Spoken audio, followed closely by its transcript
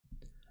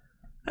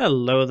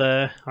Hello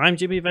there, I'm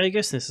Jimmy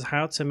Vegas. This is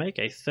how to make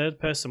a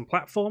third-person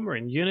platformer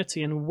in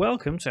Unity, and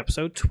welcome to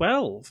episode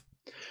 12.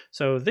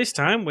 So this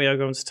time we are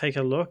going to take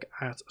a look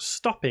at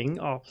stopping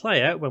our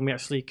player when we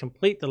actually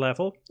complete the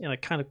level in a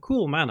kind of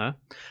cool manner,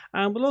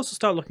 and we'll also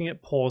start looking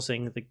at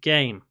pausing the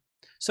game.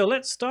 So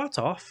let's start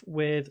off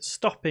with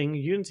stopping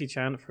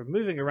Unity-chan from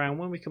moving around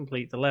when we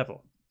complete the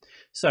level.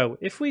 So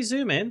if we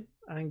zoom in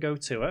and go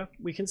to her,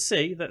 we can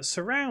see that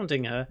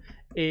surrounding her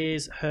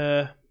is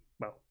her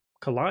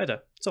collider.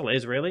 That's all it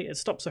is really. It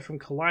stops her from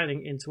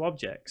colliding into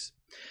objects.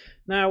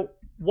 Now,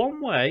 one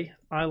way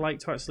I like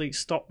to actually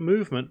stop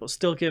movement but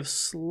still give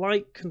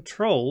slight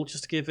control,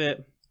 just to give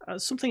it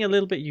something a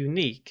little bit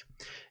unique,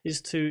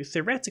 is to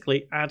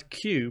theoretically add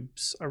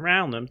cubes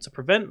around them to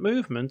prevent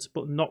movement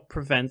but not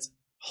prevent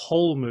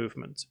whole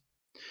movement.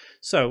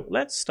 So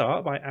let's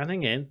start by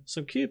adding in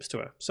some cubes to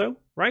her. So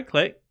right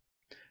click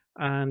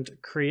and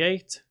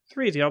create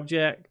 3D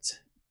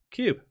object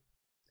cube,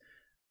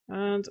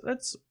 and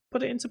let's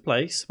put it into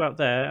place about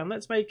there, and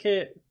let's make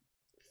it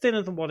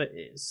thinner than what it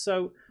is.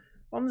 So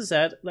on the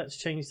Z, let's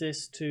change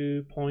this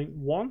to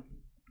 0.1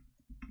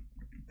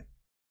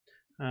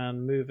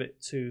 and move it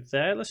to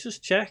there. Let's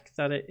just check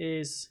that it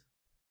is,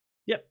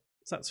 yep,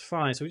 that's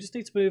fine. So we just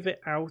need to move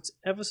it out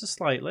ever so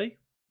slightly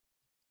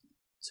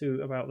to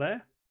about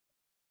there,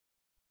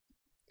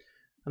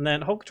 and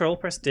then hold Control,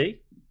 press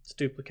D to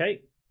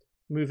duplicate,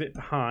 move it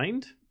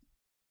behind,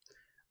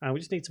 and we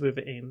just need to move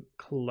it in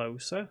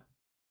closer,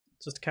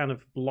 just to kind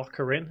of block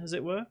her in, as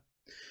it were.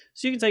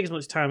 So you can take as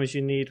much time as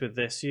you need with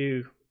this.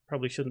 You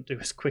probably shouldn't do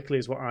as quickly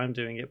as what I'm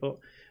doing it, but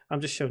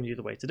I'm just showing you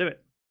the way to do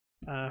it.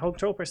 Hold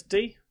Control, press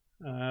D,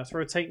 let's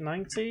rotate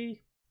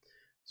 90.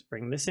 Let's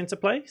bring this into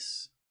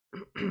place.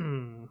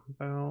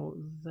 About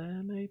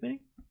there,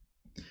 maybe.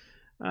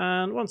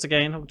 And once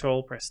again, hold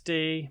Control, press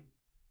D,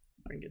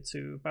 bring it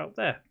to about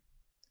there.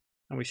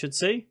 And we should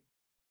see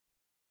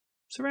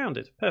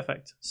surrounded.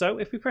 Perfect. So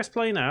if we press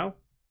play now,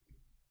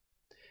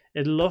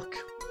 it'll look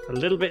a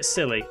little bit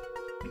silly,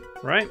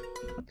 right?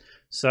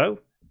 So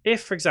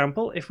if, for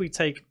example, if we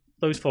take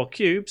those 4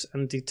 cubes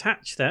and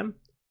detach them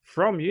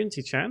from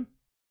Unity-chan,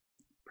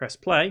 press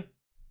play,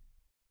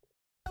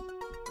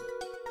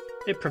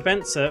 it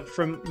prevents her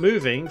from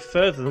moving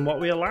further than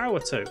what we allow her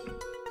to.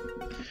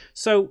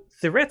 So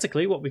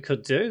theoretically, what we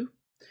could do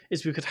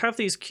is we could have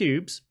these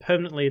cubes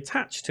permanently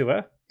attached to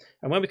her,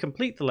 and when we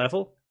complete the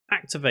level,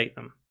 activate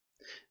them.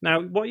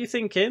 Now, what you're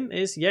thinking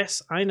is,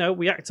 yes, I know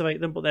we activate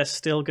them, but they're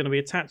still going to be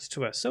attached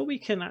to her. So we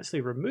can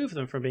actually remove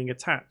them from being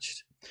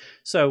attached.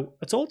 So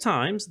at all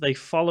times, they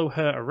follow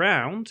her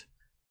around,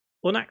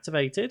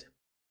 unactivated,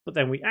 but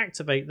then we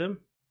activate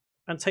them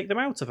and take them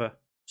out of her.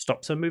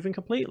 Stops her moving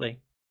completely.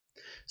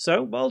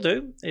 So what I'll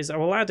do is I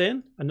will add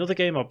in another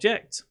game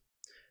object,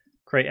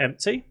 create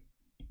empty,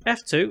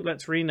 F2,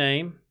 let's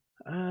rename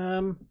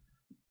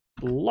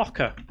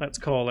blocker, let's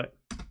call it.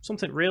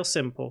 Something real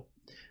simple.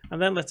 And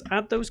then let's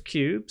add those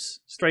cubes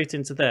straight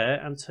into there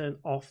and turn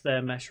off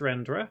their mesh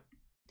renderer.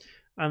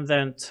 And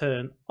then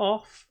turn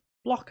off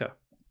blocker.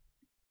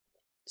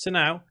 So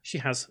now she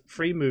has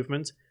free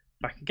movement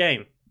back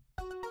again.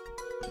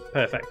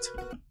 Perfect.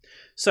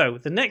 So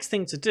the next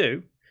thing to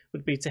do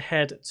would be to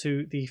head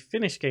to the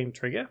finish game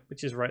trigger,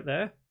 which is right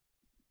there,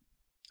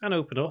 and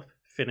open up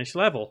finish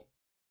level.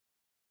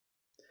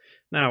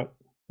 Now,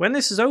 when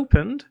this is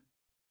opened,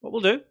 what we'll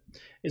do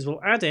is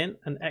we'll add in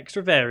an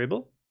extra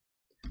variable.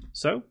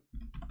 So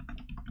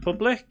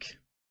public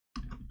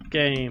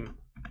game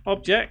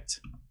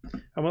object,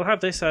 and we'll have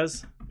this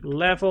as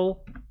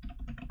level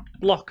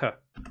blocker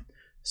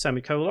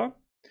semicolon.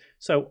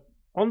 So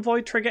on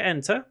void trigger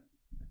enter,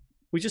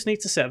 we just need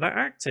to set that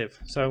active.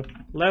 So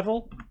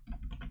level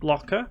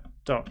blocker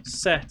dot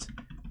set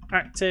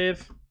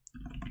active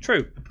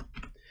true.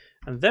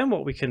 And then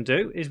what we can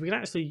do is we can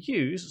actually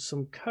use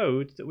some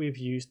code that we've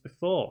used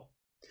before.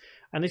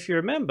 And if you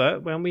remember,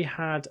 when we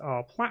had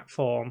our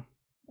platform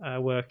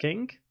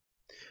working,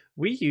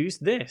 we use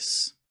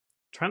this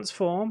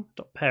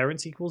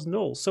transform.parent equals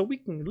null. So we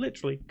can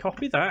literally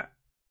copy that,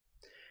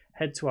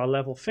 head to our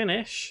level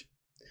finish,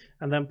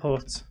 and then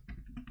put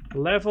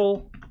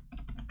level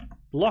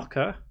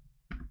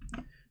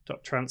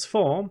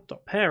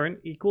blocker.transform.parent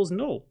equals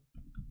null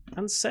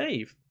and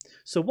save.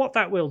 So what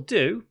that will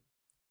do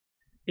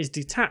is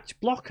detach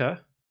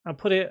blocker and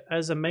put it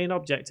as a main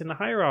object in the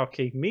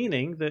hierarchy,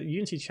 meaning that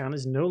Unity-chan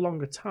is no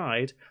longer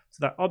tied to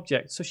that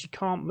object, so she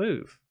can't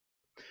move.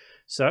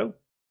 So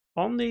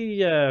on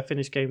the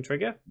finish game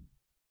trigger,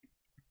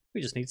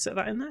 we just need to set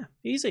that in there.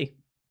 Easy.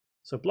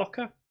 So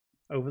blocker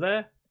over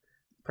there,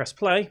 press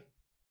play,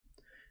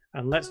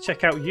 and let's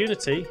check out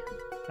Unity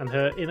and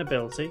her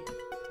inability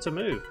to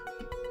move.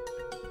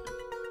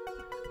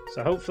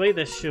 So hopefully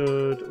this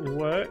should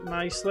work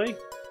nicely.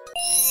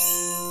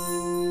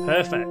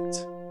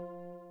 Perfect.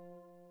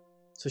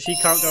 So she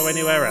can't go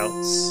anywhere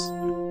else.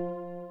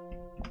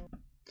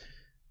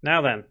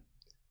 Now then,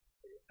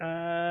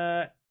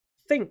 I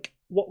think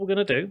what we're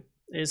going to do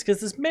is, because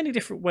there's many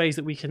different ways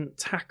that we can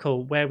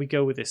tackle where we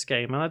go with this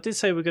game, and I did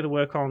say we're going to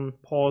work on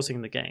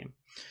pausing the game.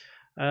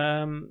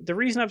 The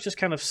reason I've just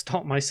kind of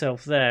stopped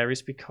myself there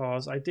is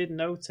because I did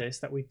notice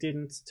that we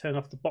didn't turn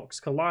off the box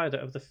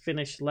collider of the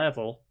finished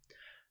level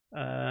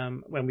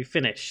when we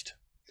finished.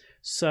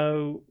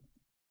 So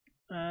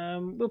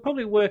we'll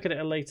probably work at it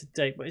at a later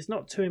date, but it's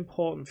not too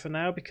important for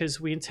now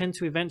because we intend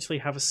to eventually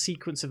have a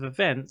sequence of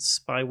events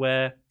by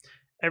where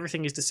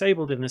everything is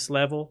disabled in this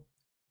level,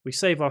 we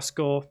save our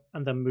score,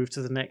 and then move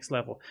to the next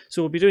level.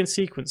 So we'll be doing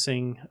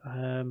sequencing,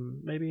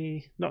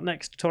 maybe not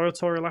next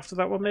tutorial after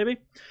that one, maybe.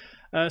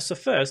 So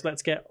first,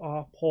 let's get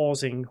our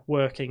pausing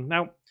working.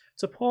 Now,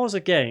 to pause a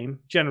game,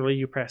 generally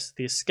you press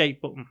the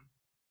escape button.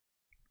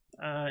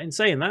 In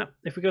saying that,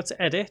 if we go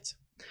to Edit,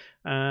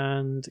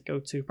 and go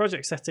to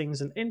Project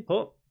Settings and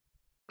Input,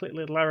 click the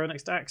little arrow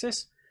next to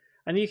Axis,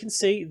 and you can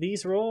see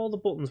these are all the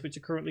buttons which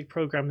are currently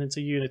programmed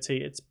into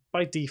Unity. It's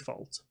by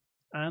default.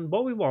 And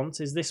what we want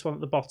is this one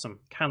at the bottom,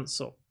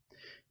 Cancel.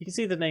 You can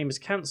see the name is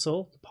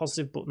Cancel, the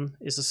positive button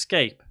is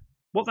Escape.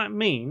 What that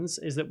means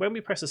is that when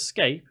we press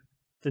Escape,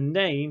 the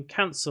name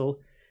Cancel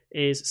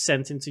is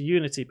sent into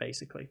Unity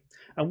basically.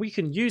 And we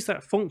can use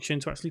that function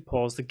to actually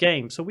pause the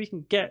game. So we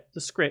can get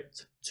the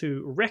script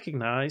to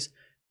recognize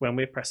when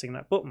we're pressing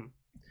that button.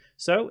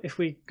 So if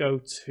we go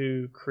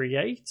to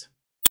Create,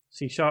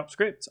 C#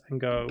 script, and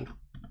go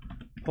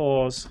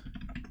Pause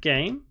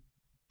Game,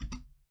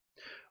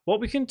 what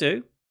we can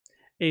do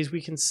is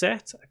we can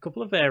set a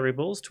couple of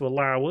variables to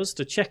allow us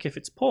to check if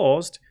it's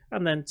paused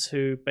and then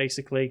to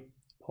basically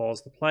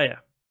pause the player.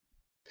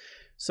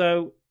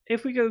 So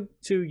if we go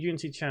to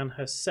Unity-chan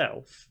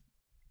herself,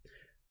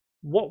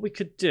 what we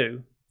could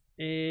do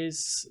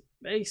is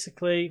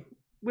basically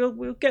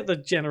we'll get the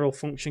general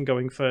function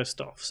going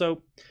first off.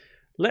 So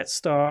let's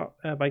start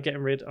by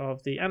getting rid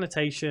of the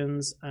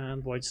annotations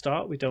and void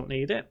start. We don't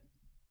need it.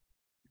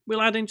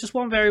 We'll add in just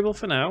one variable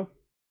for now,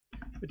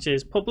 which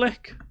is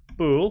public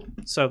bool,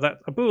 so that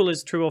a bool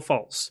is true or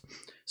false.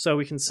 So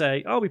we can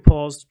say, are we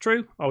paused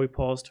true, are we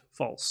paused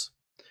false?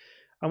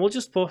 And we'll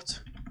just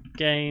put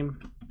game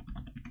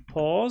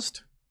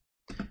paused.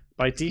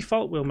 By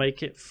default, we'll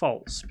make it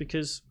false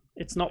because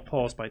it's not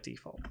paused by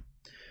default.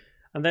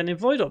 And then in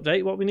void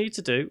update, what we need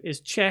to do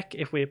is check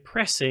if we're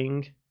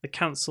pressing the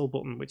cancel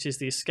button, which is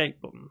the escape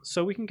button.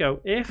 So we can go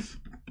if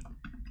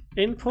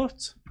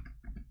input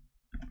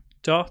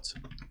dot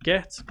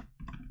get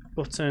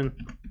button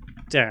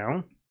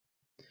down,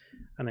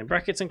 and in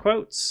brackets and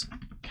quotes,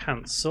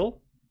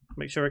 cancel.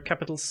 Make sure a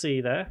capital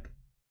C there.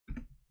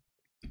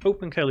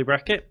 Open curly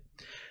bracket.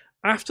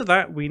 After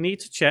that, we need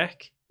to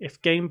check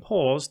if game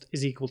paused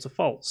is equal to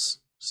false.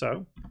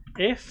 So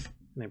if,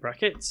 and in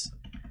brackets,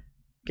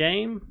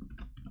 game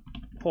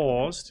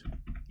paused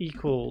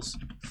equals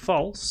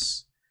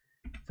false,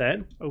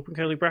 then open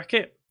curly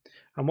bracket,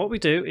 and what we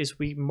do is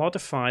we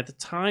modify the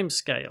time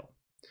scale.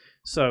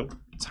 So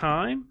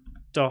time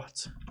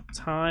dot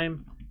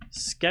time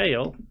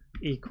scale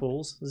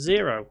equals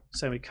 0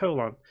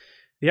 semicolon.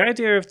 The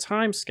idea of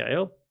time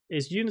scale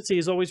is Unity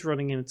is always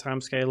running in a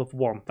time scale of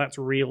 1. That's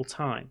real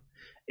time.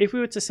 If we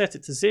were to set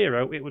it to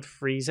 0, it would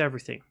freeze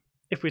everything.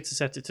 If we were to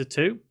set it to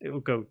 2, it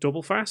would go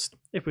double fast.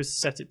 If we were to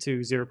set it to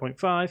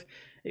 0.5,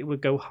 it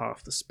would go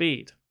half the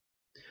speed.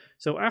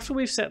 So after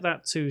we've set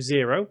that to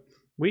 0,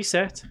 we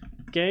set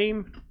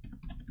game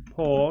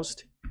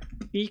paused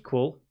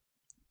equal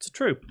to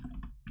true,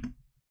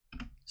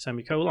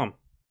 semicolon.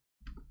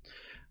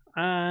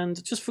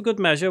 And just for good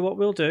measure, what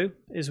we'll do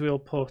is we'll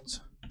put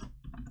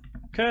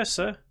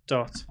cursor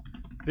dot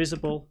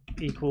visible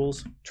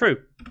equals true,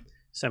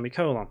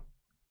 semicolon.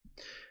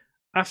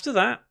 After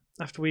that,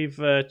 after we've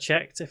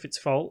checked if it's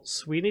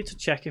false, we need to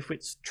check if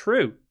it's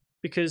true,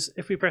 because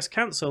if we press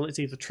cancel, it's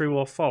either true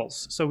or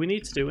false. So we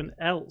need to do an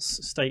else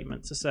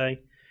statement to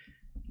say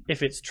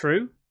if it's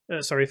true,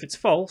 if it's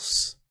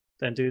false,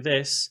 then do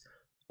this.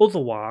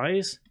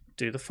 Otherwise,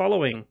 do the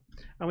following.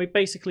 And we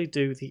basically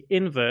do the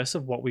inverse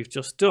of what we've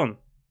just done.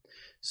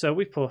 So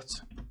we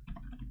put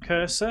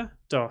cursor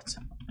dot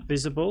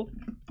visible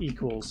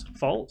equals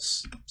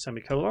false,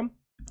 semicolon.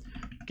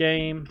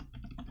 Game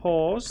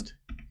paused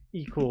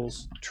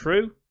equals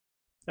true.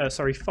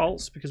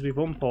 False, because we've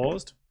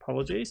unpaused.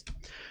 Apologies.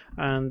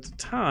 And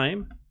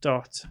time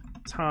dot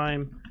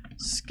time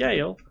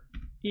scale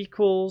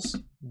equals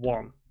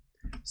 1,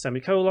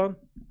 semicolon,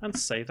 and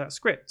save that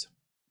script.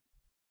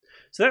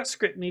 So that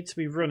script needs to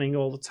be running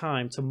all the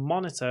time to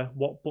monitor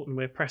what button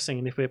we're pressing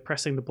and if we're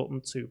pressing the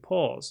button to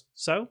pause.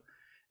 So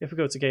if we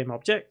go to game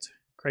object,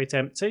 create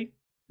empty,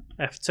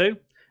 F2,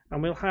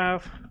 and we'll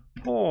have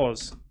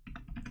pause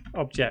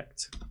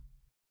object.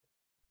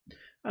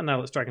 And now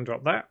let's drag and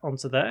drop that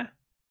onto there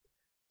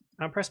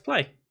and press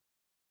play.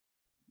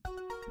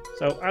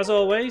 So as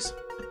always,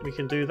 we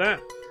can do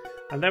that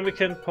and then we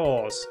can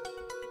pause.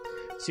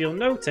 So you'll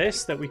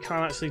notice that we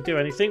can't actually do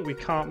anything. We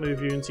can't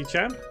move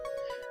Unity-chan.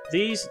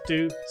 These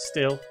do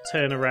still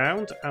turn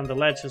around and the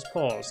ledge has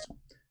paused.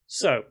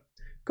 So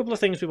a couple of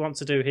things we want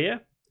to do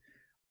here.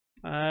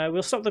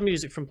 We'll stop the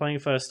music from playing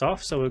first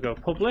off. So we'll go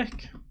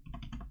public,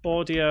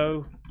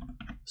 audio,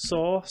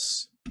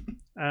 source,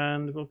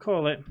 and we'll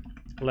call it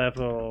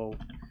level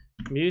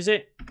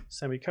music,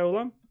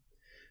 semicolon.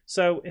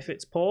 So if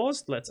it's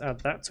paused, let's add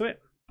that to it.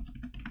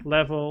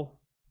 Level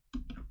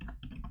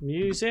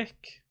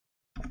music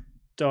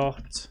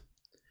dot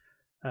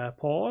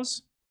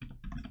pause,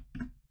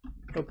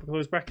 open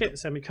close bracket,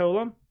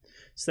 semicolon.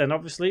 So then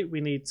obviously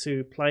we need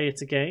to play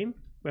it again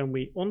when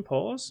we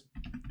unpause.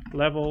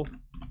 Level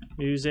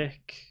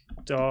music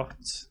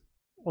dot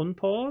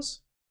unpause,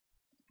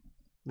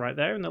 right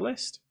there in the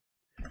list,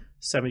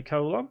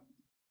 semicolon.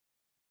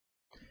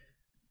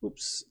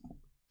 Oops,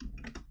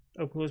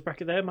 open close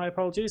bracket there, my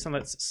apologies, and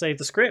let's save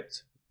the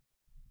script.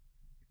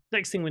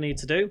 Next thing we need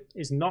to do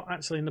is not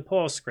actually in the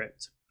pause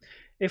script.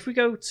 If we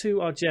go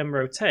to our gem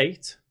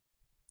rotate,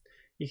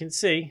 you can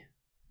see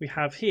we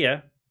have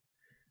here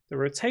the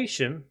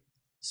rotation,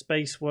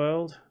 space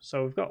world,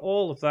 so we've got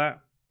all of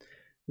that.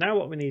 Now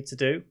what we need to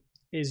do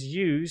is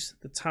use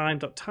the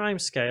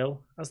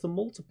time.timescale as the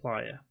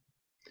multiplier.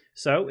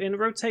 So in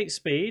rotate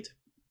speed,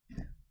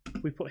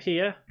 we put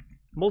here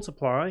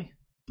multiply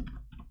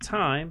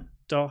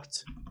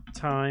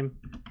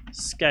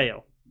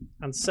time.timescale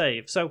and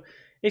save. So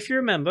if you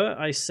remember,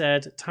 I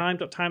said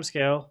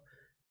time.timescale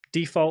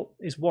default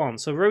is 1.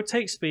 So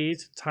rotate speed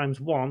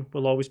times 1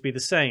 will always be the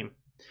same.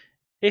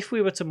 If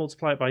we were to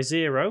multiply it by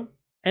 0,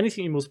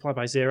 anything you multiply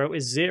by 0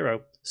 is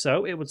 0.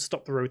 So it would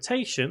stop the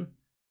rotation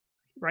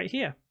right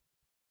here.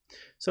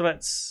 So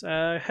let's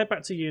head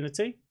back to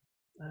Unity.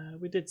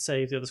 We did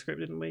save the other script,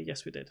 didn't we?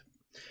 Yes, we did.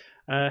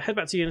 Head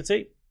back to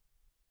Unity,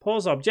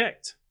 pause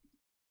object,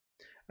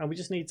 and we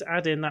just need to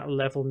add in that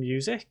level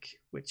music,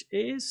 which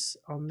is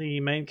on the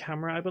main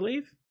camera, I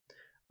believe,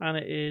 and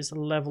it is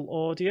level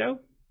audio.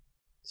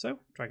 So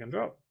drag and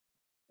drop.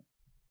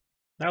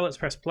 Now let's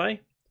press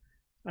play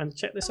and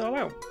check this all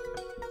out.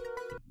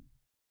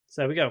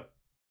 So there we go.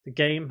 The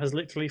game has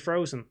literally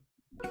frozen,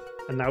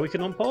 and now we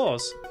can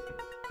unpause.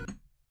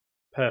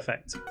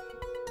 Perfect.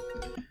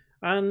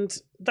 And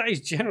that is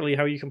generally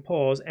how you can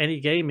pause any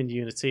game in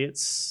Unity.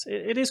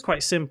 It is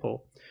quite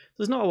simple.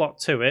 There's not a lot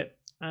to it,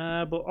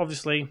 but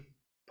obviously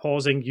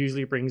pausing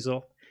usually brings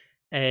up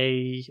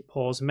a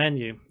pause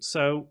menu.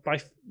 So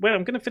I'm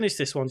going to finish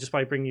this one just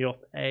by bringing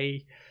up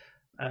a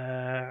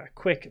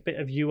quick bit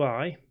of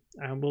UI,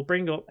 and we'll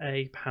bring up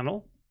a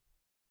panel.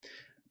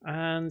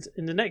 And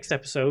in the next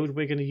episode,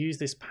 we're going to use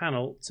this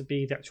panel to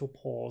be the actual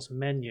pause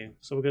menu.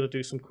 So we're going to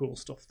do some cool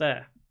stuff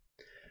there.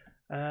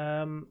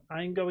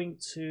 I'm going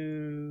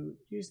to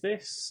use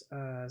this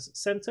as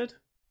centered,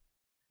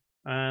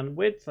 and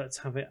width, let's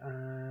have it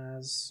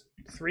as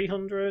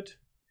 300,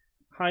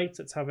 height,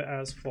 let's have it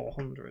as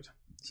 400.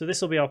 So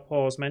this will be our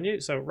pause menu.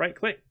 So right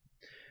click,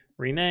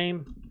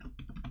 rename,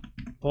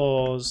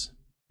 pause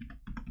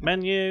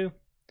menu,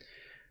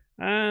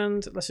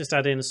 and let's just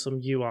add in some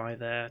UI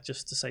there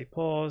just to say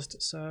paused.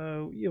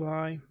 So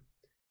UI,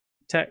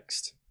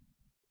 text,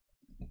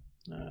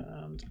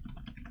 and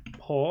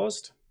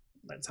paused.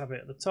 Let's have it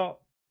at the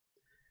top.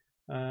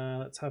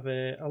 Let's have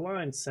it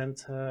aligned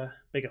center,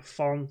 bigger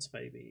font,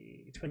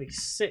 maybe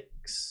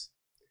 26.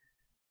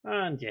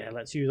 And yeah,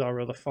 let's use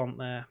our other font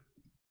there.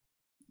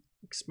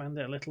 Expand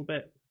it a little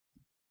bit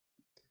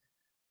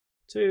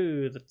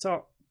to the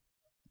top.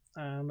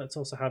 And let's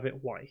also have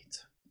it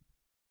white.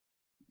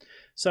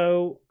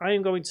 So I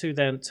am going to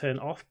then turn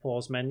off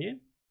pause menu.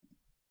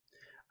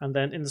 And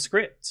then in the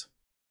script,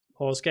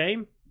 pause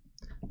game,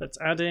 let's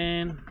add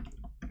in,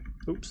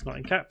 oops, not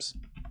in caps,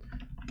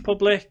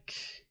 public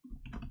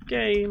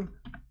game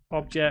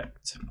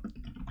object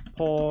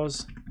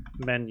pause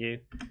menu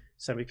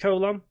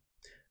semicolon,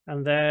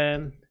 and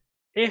then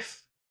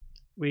if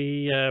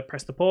we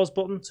press the pause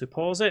button to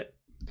pause it,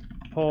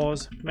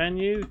 pause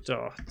menu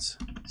dot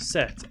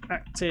set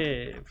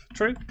active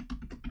true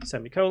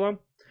semicolon,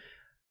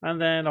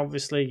 and then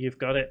obviously you've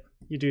got it.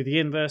 You do the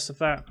inverse of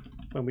that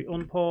when we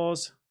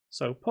unpause.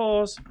 So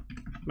pause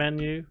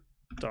menu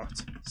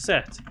dot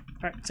set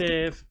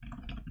active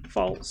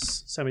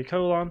false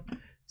semicolon,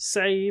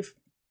 save.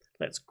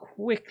 Let's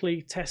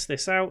quickly test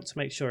this out to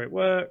make sure it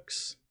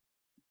works.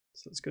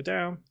 So let's go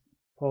down,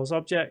 pause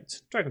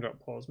object, drag and drop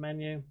pause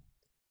menu,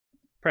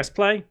 press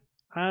play,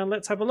 and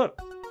let's have a look.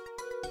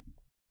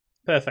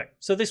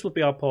 Perfect. So this will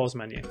be our pause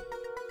menu,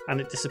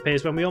 and it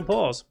disappears when we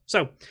unpause.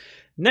 So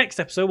next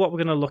episode, what we're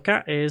going to look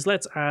at is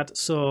let's add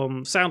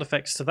some sound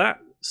effects to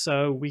that,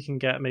 so we can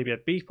get maybe a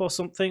beep or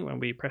something when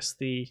we press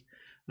the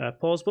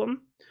pause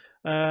button.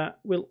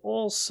 We'll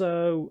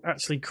also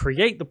actually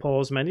create the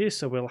pause menu,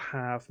 so we'll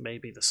have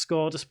maybe the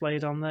score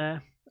displayed on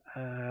there,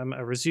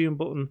 a resume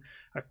button,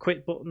 a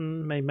quit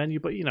button, main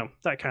menu, but you know,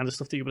 that kind of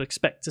stuff that you would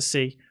expect to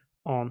see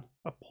on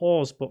a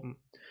pause button.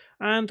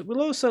 And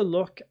we'll also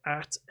look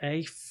at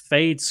a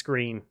fade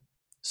screen.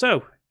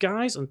 So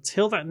guys,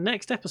 until that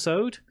next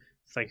episode,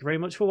 thank you very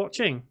much for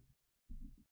watching.